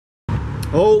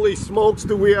Holy smokes,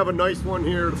 do we have a nice one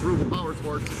here at Approval Power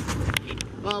Sports.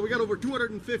 We got over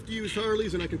 250 used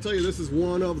Harleys, and I can tell you this is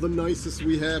one of the nicest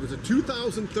we have. It's a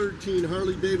 2013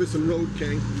 Harley Davidson Road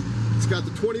King. It's got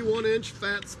the 21-inch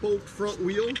fat spoked front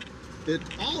wheel. It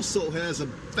also has a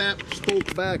fat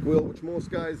spoked back wheel, which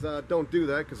most guys don't do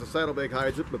that because the saddlebag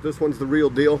hides it, but this one's the real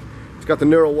deal. It's got the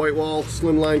narrow white wall,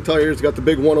 slimline tires, got the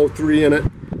big 103 in it.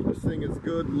 This thing is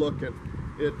good looking.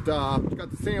 It's got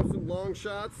the Samson long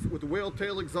shots with the whale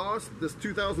tail exhaust. This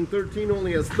 2013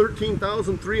 only has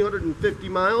 13,350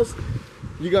 miles.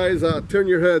 You guys turn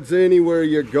your heads anywhere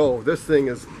you go. This thing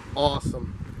is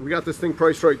awesome. We got this thing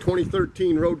priced right.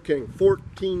 2013 Road King,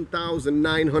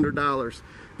 $14,900.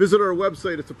 Visit our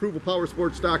website. It's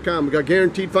ApprovalPowersports.com. We got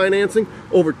guaranteed financing,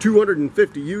 over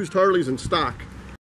 250 used Harleys in stock.